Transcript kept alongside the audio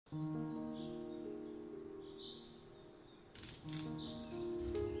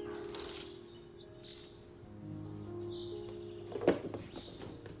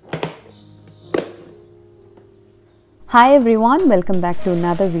Hi everyone, welcome back to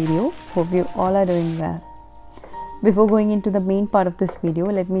another video. Hope you all are doing well. Before going into the main part of this video,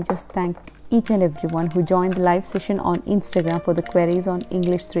 let me just thank each and everyone who joined the live session on Instagram for the queries on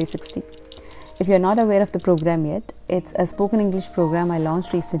English 360. If you're not aware of the program yet, it's a spoken English program I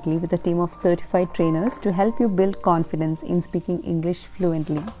launched recently with a team of certified trainers to help you build confidence in speaking English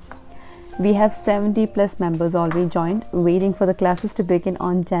fluently. We have 70 plus members already joined, waiting for the classes to begin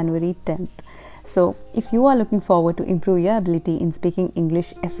on January 10th. So, if you are looking forward to improve your ability in speaking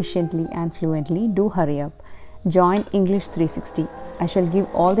English efficiently and fluently, do hurry up. Join English 360. I shall give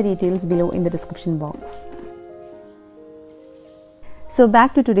all the details below in the description box. So,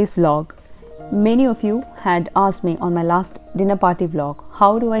 back to today's vlog. Many of you had asked me on my last dinner party vlog,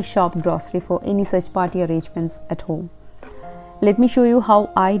 how do I shop grocery for any such party arrangements at home? Let me show you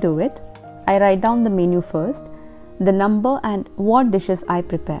how I do it. I write down the menu first, the number and what dishes I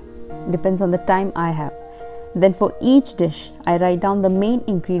prepare. Depends on the time I have. Then for each dish, I write down the main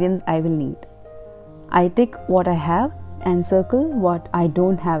ingredients I will need. I tick what I have and circle what I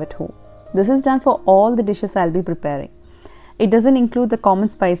don't have at home. This is done for all the dishes I'll be preparing. It doesn't include the common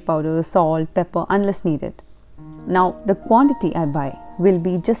spice powder, salt, pepper unless needed. Now the quantity I buy will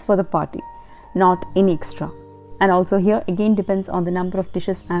be just for the party, not any extra. And also here again depends on the number of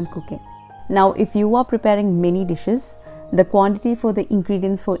dishes I'm cooking. Now if you are preparing many dishes, the quantity for the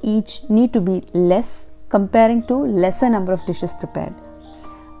ingredients for each need to be less comparing to lesser number of dishes prepared.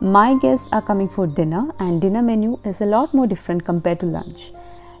 My guests are coming for dinner and dinner menu is a lot more different compared to lunch.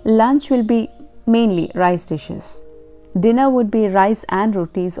 Lunch will be mainly rice dishes. Dinner would be rice and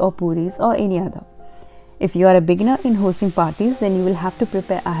rotis or puris or any other. If you are a beginner in hosting parties, then you will have to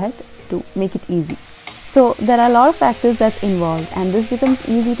prepare ahead to make it easy. So there are a lot of factors that's involved and this becomes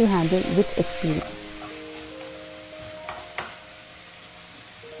easy to handle with experience.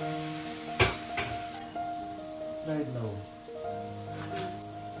 Right now.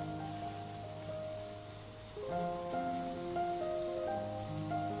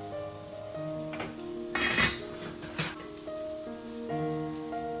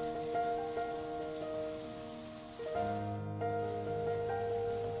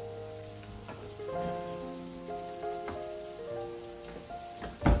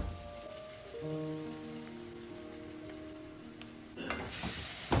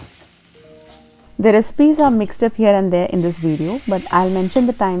 The recipes are mixed up here and there in this video, but I'll mention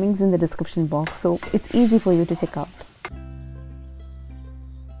the timings in the description box so it's easy for you to check out.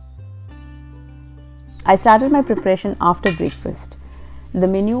 I started my preparation after breakfast. The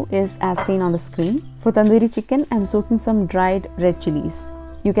menu is as seen on the screen. For tandoori chicken, I'm soaking some dried red chillies.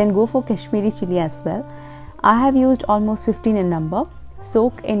 You can go for Kashmiri chilli as well. I have used almost 15 in number.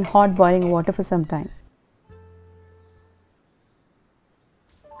 Soak in hot boiling water for some time.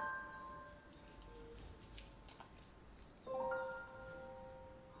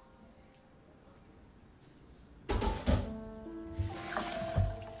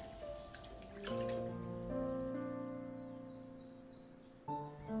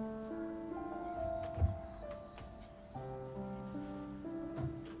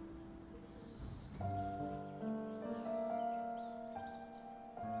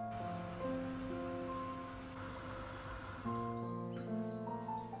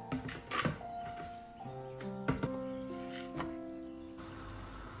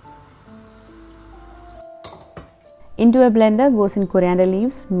 Into a blender goes in coriander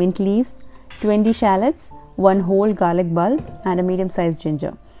leaves, mint leaves, 20 shallots, 1 whole garlic bulb and a medium sized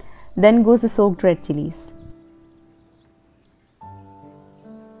ginger. Then goes the soaked red chillies.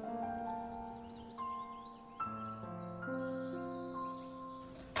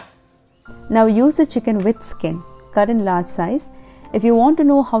 Now use the chicken with skin, cut in large size. If you want to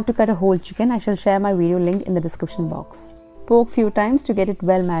know how to cut a whole chicken, I shall share my video link in the description box. Poke few times to get it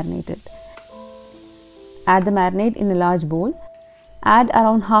well marinated. Add the marinade in a large bowl. Add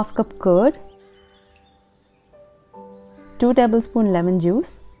around half cup curd, 2 tablespoon lemon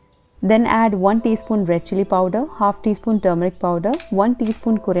juice. Then add 1 teaspoon red chili powder, half teaspoon turmeric powder, 1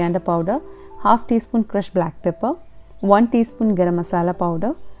 teaspoon coriander powder, half teaspoon crushed black pepper, 1 teaspoon garam masala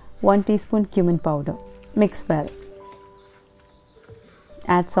powder, 1 teaspoon cumin powder. Mix well.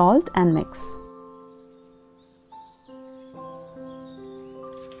 Add salt and mix.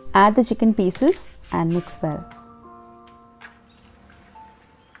 Add the chicken pieces and mix well.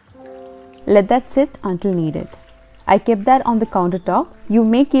 Let that sit until needed. I kept that on the countertop. You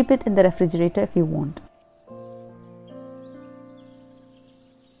may keep it in the refrigerator if you want.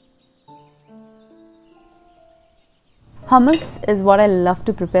 Hummus is what I love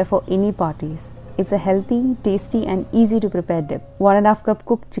to prepare for any parties. It's a healthy, tasty and easy to prepare dip. 1.5 cup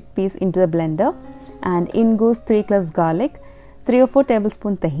cooked chickpeas into the blender. and in goes 3 cloves garlic, 3 or 4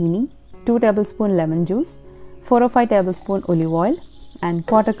 tablespoon tahini, 2 tablespoon lemon juice, 4 or 5 tablespoon olive oil and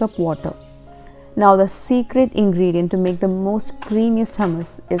quarter cup water. Now the secret ingredient to make the most creamiest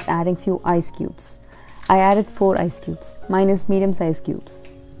hummus is adding few ice cubes. I added 4 ice cubes. Mine is medium size cubes.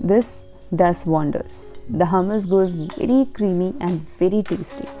 This does wonders. The hummus goes very creamy and very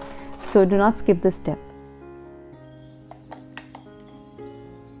tasty. So do not skip this step.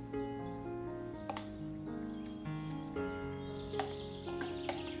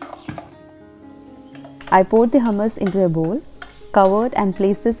 I poured the hummus into a bowl, covered and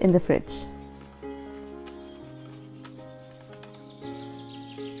placed this in the fridge.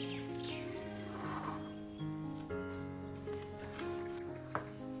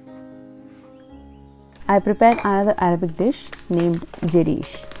 I prepared another Arabic dish named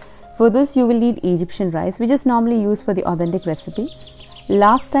Jareesh. For this you will need Egyptian rice, which is normally used for the authentic recipe.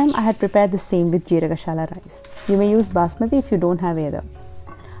 Last time I had prepared the same with Jeera Masala rice. You may use Basmati if you don't have either.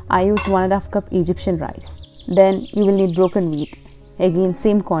 I used 1.5 cup Egyptian rice. Then you will need broken wheat. Again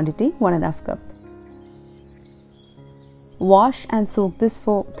same quantity, 1.5 cup. Wash and soak this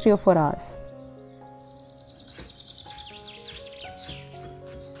for 3 or 4 hours.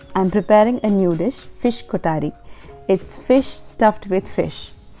 I am preparing a new dish, fish Kotaari. It's fish stuffed with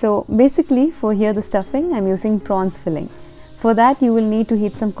fish. So basically for here the stuffing I am using prawns filling. For that you will need to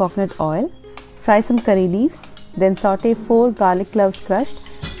heat some coconut oil, fry some curry leaves, then saute 4 garlic cloves crushed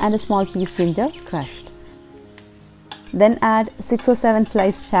and a small piece ginger crushed. Then add 6 or 7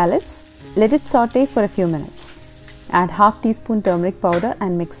 sliced shallots. Let it saute for a few minutes. Add half teaspoon turmeric powder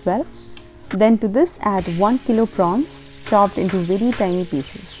and mix well. Then to this add 1 kilo prawns chopped into very tiny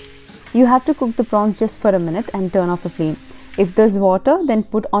pieces. You have to cook the prawns just for a minute and turn off the flame. If there's water, then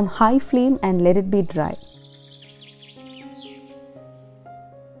put on high flame and let it be dry.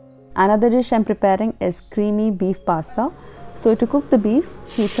 Another dish I am preparing is creamy beef pasta. So to cook the beef,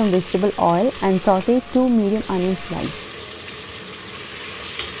 heat some vegetable oil and saute 2 medium onion slices.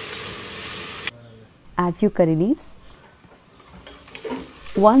 Add few curry leaves.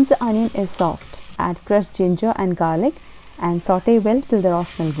 Once the onion is soft, add crushed ginger and garlic and saute well till the raw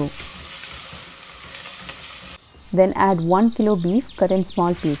smell go. Then add 1 kilo beef cut in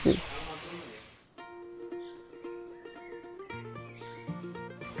small pieces.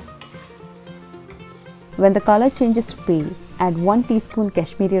 When the color changes to pale, add 1 teaspoon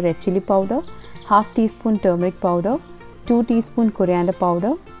Kashmiri red chilli powder, half teaspoon turmeric powder, 2 teaspoon coriander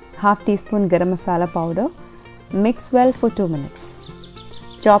powder, half teaspoon garam masala powder. Mix well for 2 minutes.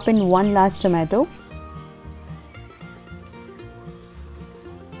 Chop in 1 large tomato.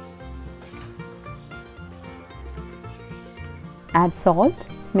 Add salt,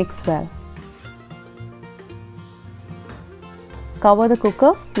 mix well. Cover the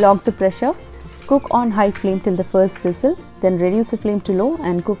cooker, lock the pressure. Cook on high flame till the first whistle, then reduce the flame to low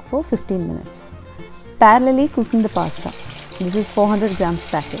and cook for 15 minutes. Parallelly cooking the pasta. This is 400 grams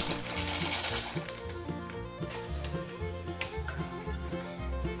packet.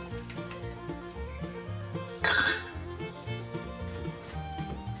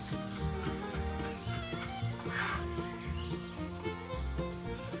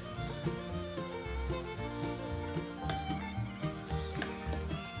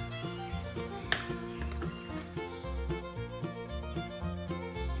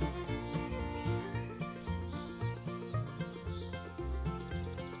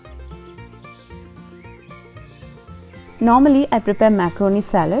 Normally I prepare macaroni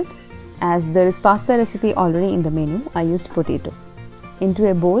salad. As there is pasta recipe already in the menu, I used potato. Into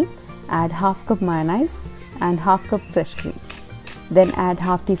a bowl, add half cup mayonnaise and half cup fresh cream. Then add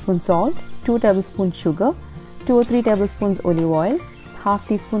half teaspoon salt, 2 tablespoons sugar, 2 or 3 tablespoons olive oil, half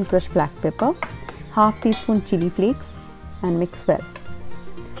teaspoon crushed black pepper, half teaspoon chili flakes and mix well.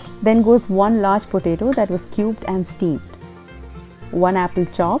 Then goes 1 large potato that was cubed and steamed, 1 apple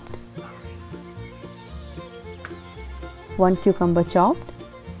chopped, 1 cucumber chopped,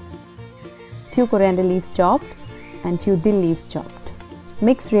 few coriander leaves chopped and few dill leaves chopped.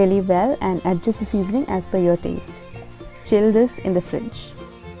 Mix really well and adjust the seasoning as per your taste. Chill this in the fridge.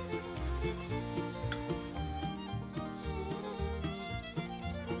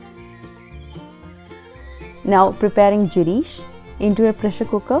 Now preparing Jareesh. Into a pressure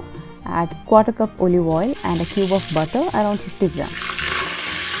cooker, add quarter cup olive oil and a cube of butter around 50 grams.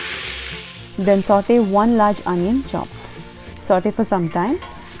 Then saute 1 large onion chopped. Saute for some time.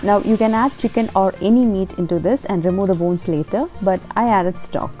 Now you can add chicken or any meat into this and remove the bones later, but I added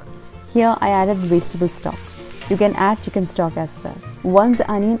stock. Here I added vegetable stock. You can add chicken stock as well. Once the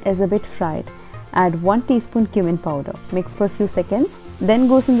onion is a bit fried, add 1 teaspoon cumin powder. Mix for a few seconds. Then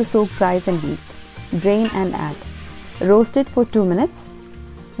goes in the soaked rice and wheat. Drain and add. Roast it for 2 minutes.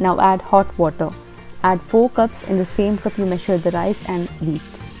 Now add hot water. Add 4 cups in the same cup you measured the rice and wheat.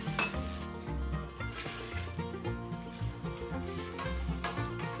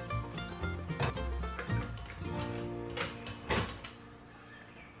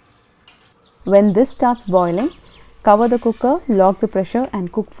 When this starts boiling, cover the cooker, lock the pressure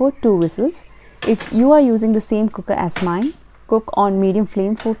and cook for 2 whistles. If you are using the same cooker as mine, cook on medium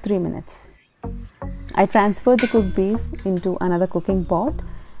flame for 3 minutes. I transferred the cooked beef into another cooking pot.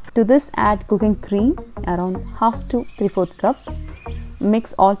 To this add cooking cream around half to 3/4 cup.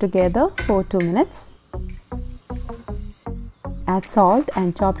 Mix all together for 2 minutes. Add salt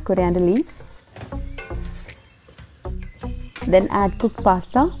and chopped coriander leaves. Then add cooked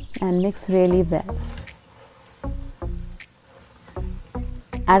pasta and mix really well.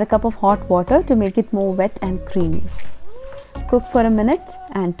 Add a cup of hot water to make it more wet and creamy. Cook for a minute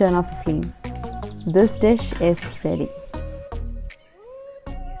and turn off the flame. This dish is ready.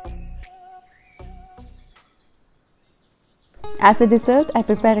 As a dessert, I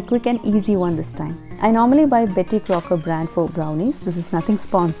prepared a quick and easy one this time. I normally buy Betty Crocker brand for brownies. This is nothing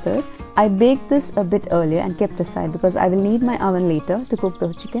sponsored. I baked this a bit earlier and kept aside because I will need my oven later to cook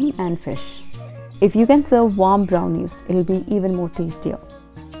the chicken and fish. If you can serve warm brownies, it will be even more tastier.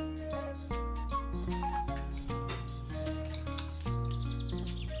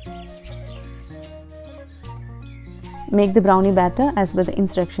 Make the brownie batter as per the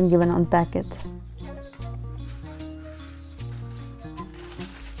instruction given on the packet.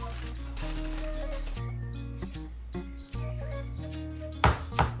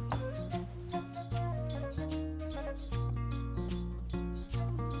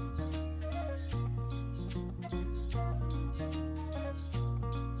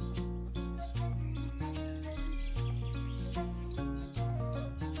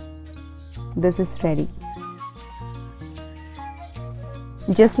 This is ready.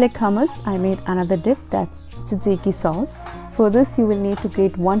 Just like hummus, I made another dip, that's tzatziki sauce. For this you will need to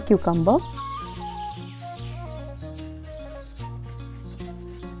grate 1 cucumber,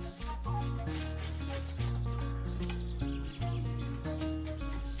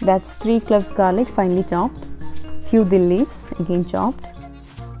 that's 3 cloves garlic finely chopped, few dill leaves again chopped.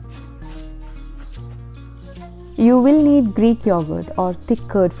 You will need Greek yogurt or thick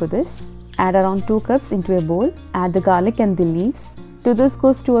curd for this. Add around 2 cups into a bowl. Add the garlic and the leaves. To this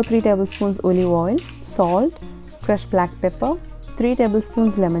goes 2 or 3 tablespoons olive oil, salt, crushed black pepper, 3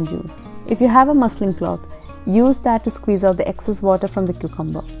 tablespoons lemon juice. If you have a muslin cloth, use that to squeeze out the excess water from the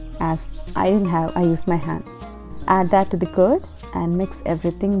cucumber. As I didn't have, I used my hand. Add that to the curd and mix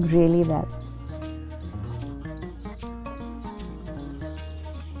everything really well.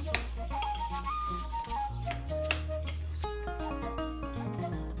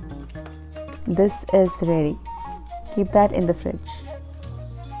 This is ready. Keep that in the fridge.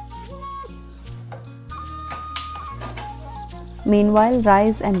 Meanwhile,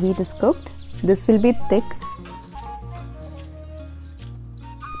 rice and wheat is cooked. This will be thick.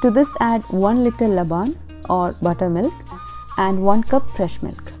 To this add 1 liter laban or buttermilk and 1 cup fresh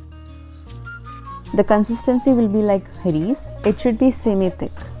milk. The consistency will be like Jareesh. It should be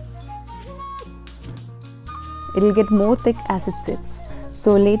semi-thick. It will get more thick as it sits.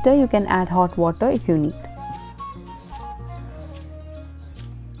 So later you can add hot water if you need.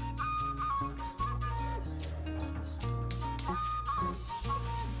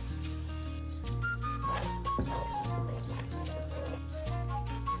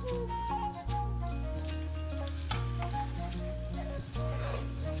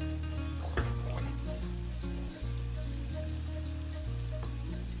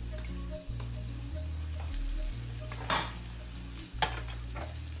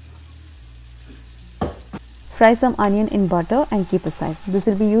 Fry some onion in butter and keep aside. This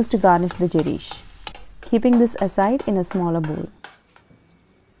will be used to garnish the Jareesh. Keeping this aside in a smaller bowl.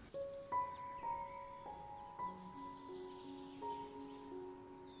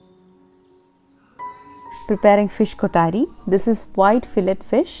 Preparing fish Kotaari. This is white fillet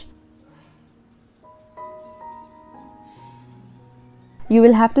fish. You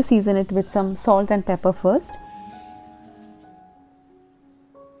will have to season it with some salt and pepper first.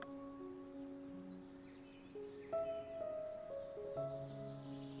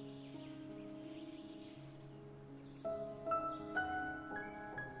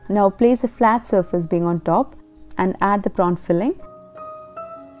 Now place a flat surface being on top and add the prawn filling.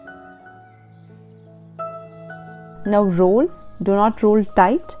 Now roll, do not roll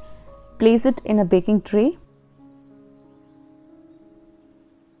tight. Place it in a baking tray.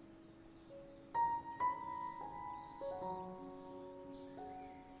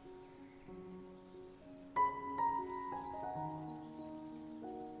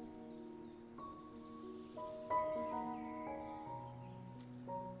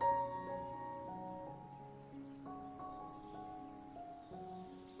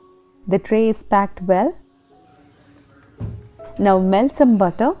 The tray is packed well. Now melt some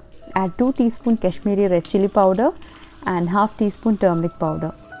butter, add 2 teaspoons Kashmiri red chilli powder and half teaspoon turmeric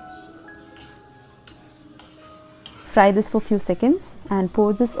powder. Fry this for few seconds and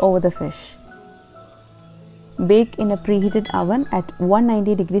pour this over the fish. Bake in a preheated oven at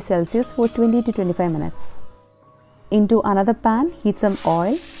 190 degrees Celsius for 20 to 25 minutes. Into another pan, heat some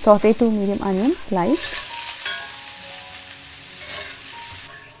oil, saute 2 medium onions sliced.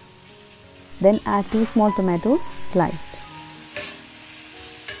 Then add 2 small tomatoes sliced.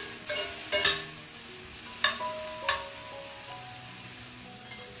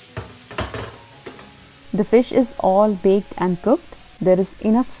 The fish is all baked and cooked. There is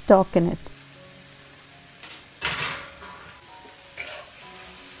enough stock in it.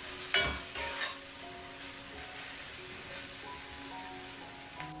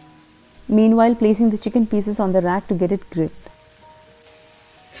 Meanwhile, placing the chicken pieces on the rack to get it grilled.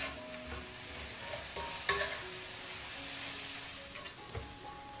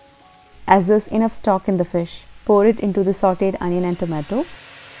 As there's enough stock in the fish, pour it into the sauteed onion and tomato.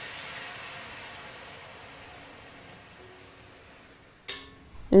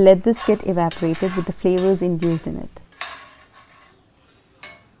 Let this get evaporated with the flavors infused in it.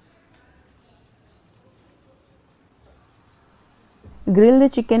 Grill the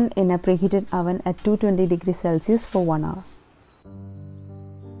chicken in a preheated oven at 220 degrees Celsius for 1 hour.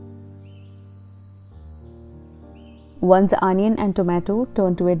 Once the onion and tomato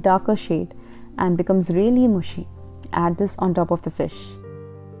turn to a darker shade and becomes really mushy, add this on top of the fish.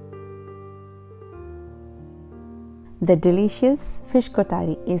 The delicious fish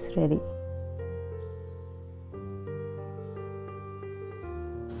kotaari is ready.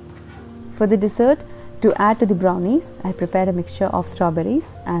 For the dessert, to add to the brownies, I prepared a mixture of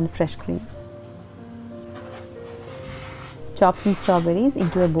strawberries and fresh cream. Chop some strawberries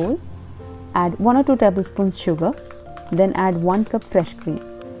into a bowl, add 1 or 2 tablespoons sugar, then add 1 cup fresh cream.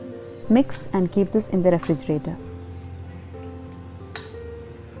 Mix and keep this in the refrigerator.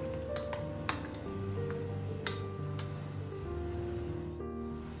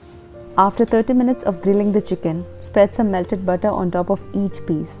 After 30 minutes of grilling the chicken, spread some melted butter on top of each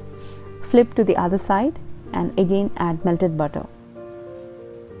piece. Flip to the other side and again add melted butter.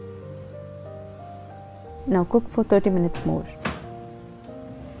 Now cook for 30 minutes more.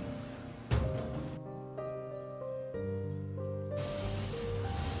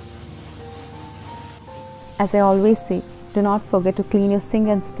 As I always say, do not forget to clean your sink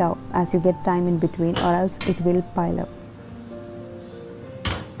and stove as you get time in between, or else it will pile up.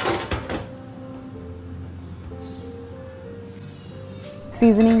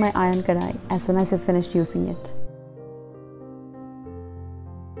 Seasoning my iron kadai as soon as I finished using it.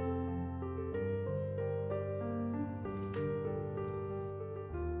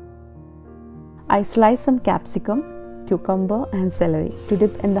 I slice some capsicum, cucumber and celery to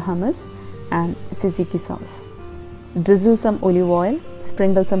dip in the hummus and tzatziki sauce. Drizzle some olive oil,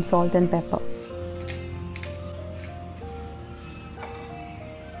 sprinkle some salt and pepper.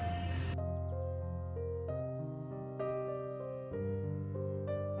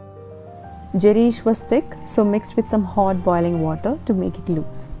 Jareesh was thick, so mixed with some hot boiling water to make it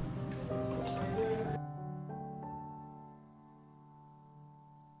loose.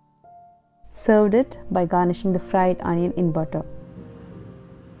 Served it by garnishing the fried onion in butter.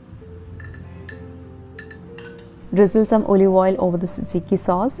 Drizzle some olive oil over the tzatziki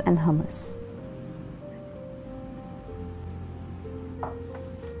sauce and hummus.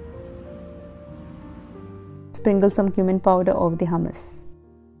 Sprinkle some cumin powder over the hummus.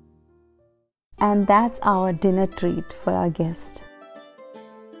 And that's our dinner treat for our guest.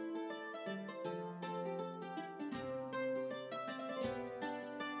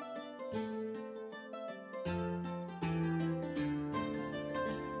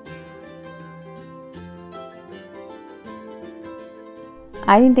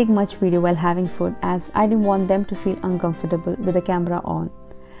 I didn't take much video while having food as I didn't want them to feel uncomfortable with the camera on.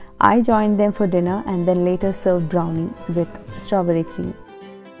 I joined them for dinner and then later served brownie with strawberry cream.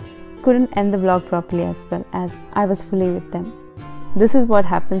 Couldn't end the vlog properly as well as I was fully with them. This is what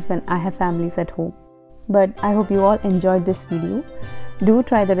happens when I have families at home. But I hope you all enjoyed this video. Do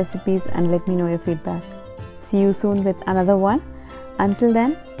try the recipes and let me know your feedback. See you soon with another one. Until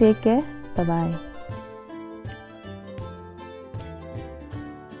then, take care. Bye bye.